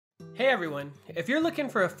Hey everyone, if you're looking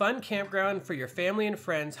for a fun campground for your family and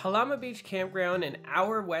friends, Jalama Beach Campground an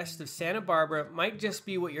hour west of Santa Barbara might just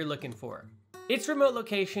be what you're looking for. Its remote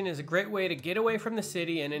location is a great way to get away from the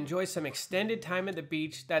city and enjoy some extended time at the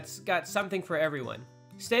beach that's got something for everyone.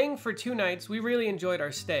 Staying for 2 nights, we really enjoyed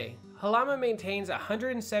our stay. Jalama maintains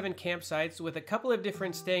 107 campsites with a couple of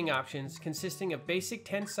different staying options consisting of basic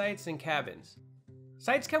tent sites and cabins.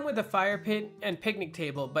 Sites come with a fire pit and picnic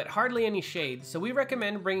table, but hardly any shade, so we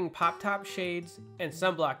recommend bringing pop-top shades and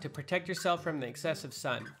sunblock to protect yourself from the excessive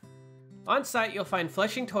sun. On site, you'll find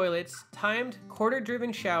flushing toilets, timed,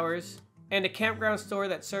 quarter-driven showers, and a campground store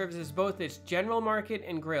that serves as both its general market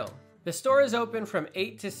and grill. The store is open from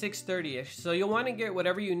 8 to 6:30ish, so you'll want to get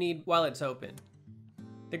whatever you need while it's open.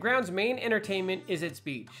 The ground's main entertainment is its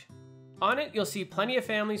beach. On it, you'll see plenty of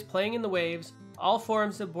families playing in the waves, all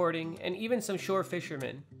forms of boarding, and even some shore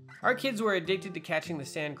fishermen. Our kids were addicted to catching the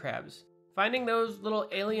sand crabs. Finding those little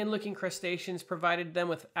alien-looking crustaceans provided them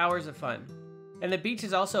with hours of fun. And the beach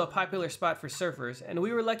is also a popular spot for surfers, and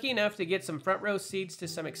we were lucky enough to get some front row seats to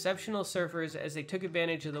some exceptional surfers as they took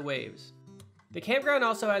advantage of the waves. The campground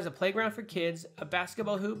also has a playground for kids, a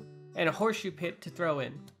basketball hoop, and a horseshoe pit to throw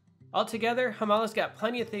in. Altogether, Jamala's got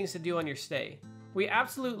plenty of things to do on your stay. We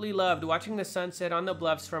absolutely loved watching the sunset on the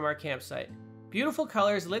bluffs from our campsite. Beautiful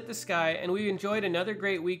colors lit the sky, and we enjoyed another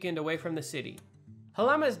great weekend away from the city.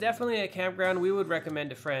 Jalama is definitely a campground we would recommend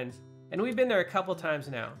to friends, and we've been there a couple times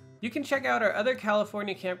now. You can check out our other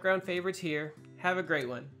California campground favorites here. Have a great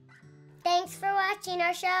one. Thanks for watching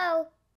our show.